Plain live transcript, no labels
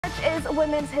March is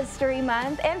Women's History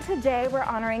Month, and today we're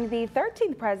honoring the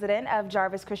 13th president of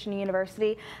Jarvis Christian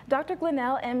University. Dr.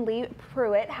 Glenell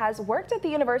Lee-Pruitt has worked at the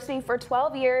university for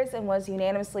 12 years and was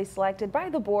unanimously selected by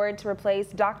the board to replace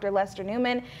Dr. Lester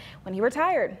Newman when he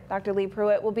retired. Dr.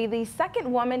 Lee-Pruitt will be the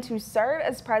second woman to serve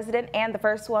as president and the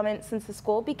first woman since the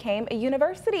school became a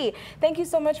university. Thank you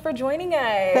so much for joining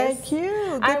us. Thank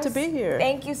you. Good to be here.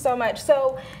 Thank you so much.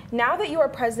 So now that you are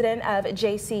president of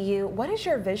JCU, what is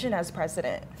your vision as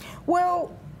president?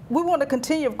 Well, we want to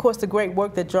continue, of course, the great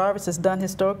work that Jarvis has done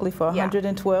historically for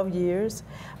 112 years.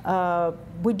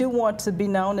 We do want to be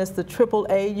known as the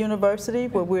AAA university,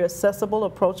 where we're accessible,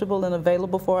 approachable, and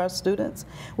available for our students.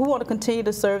 We want to continue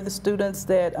to serve the students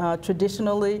that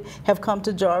traditionally have come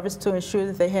to Jarvis to ensure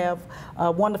that they have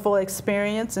a wonderful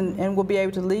experience and will be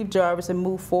able to leave Jarvis and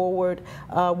move forward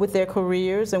with their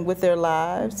careers and with their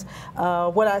lives.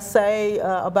 What I say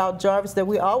about Jarvis, that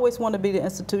we always want to be the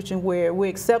institution where we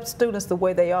accept students the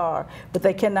way they are, but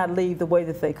they cannot leave the way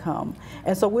that they come.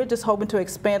 And so we're just hoping to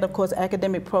expand, of course,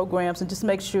 academic programs and just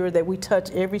make sure that we touch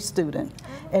every student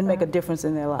and make a difference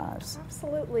in their lives.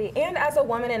 Absolutely. And as a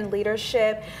woman in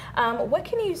leadership, what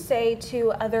can you say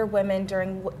to other women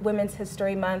during Women's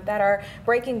History Month that are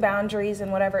breaking boundaries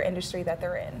in whatever industry that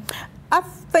they're in? I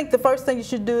think the first thing you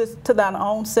should do is to thine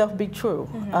own self be true.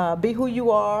 Be who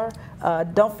you are.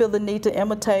 Don't feel the need to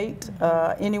imitate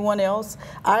anyone else.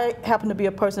 I happen to be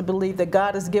a person who believes that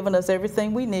God has given us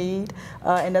everything we need.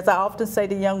 And as I often say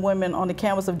to young women on the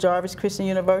campus of Jarvis Christian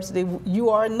University, you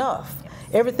are enough.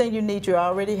 Everything you need, you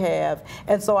already have.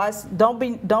 And so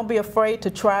don't be afraid to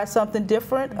try something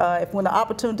different. When the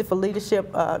opportunity for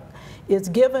leadership is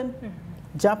given,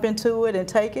 jump into it and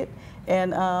take it.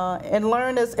 And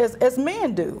learn as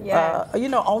men do, you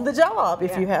know, on the job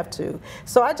if you have to.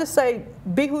 So I just say,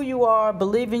 be who you are,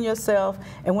 believe in yourself,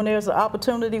 and when there's an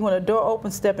opportunity, when a door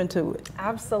opens, step into it.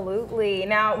 Absolutely.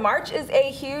 Now, March is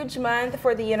a huge month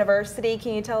for the university.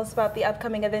 Can you tell us about the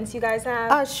upcoming events you guys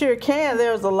have? I sure can.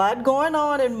 There's a lot going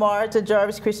on in March at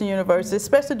Jarvis Christian University,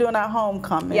 especially during our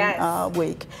homecoming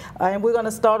week. And we're going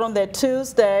to start on that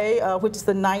Tuesday, which is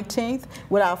the 19th,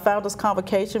 with our Founders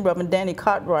Convocation, Reverend Danny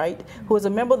Cartwright, who is a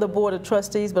member of the Board of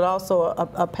Trustees, but also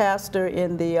a pastor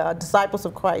in the Disciples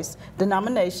of Christ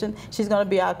denomination. She's going to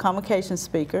be our convocation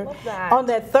speaker. On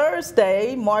that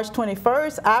Thursday, March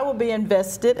 21st, I will be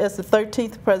invested as the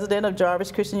 13th president of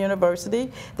Jarvis Christian University.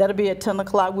 That'll be at 10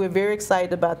 o'clock. We're very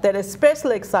excited about that,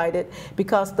 especially excited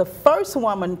because the first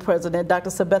woman president, Dr.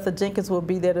 Sabetha Jenkins, will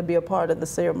be there to be a part of the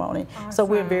ceremony. Awesome. So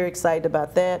we're very excited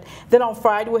about that. Then on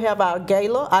Friday, we have our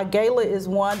gala. Our gala is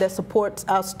one that supports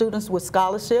our students with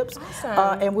scholarships.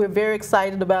 Awesome. And we're very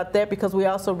excited about that because we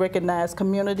also recognize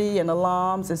community and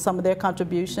alums and some of their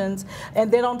contributions.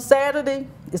 And then on Saturday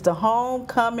is the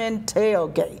homecoming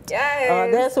tailgate.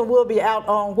 Yes. That's when we'll be out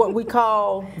on what we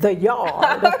call the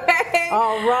yard. Okay.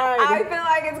 All right. I feel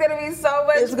like it's going to be so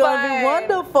much fun. It's going to be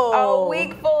wonderful. A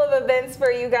week full of events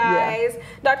for you guys. Yeah.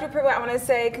 Dr. Pruitt, I want to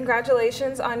say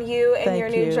congratulations on you and your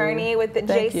new journey with the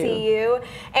JCU.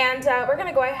 And we're going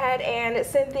to go ahead and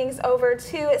send things over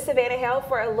to Savannah Hale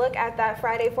for a look at that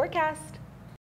Friday forecast.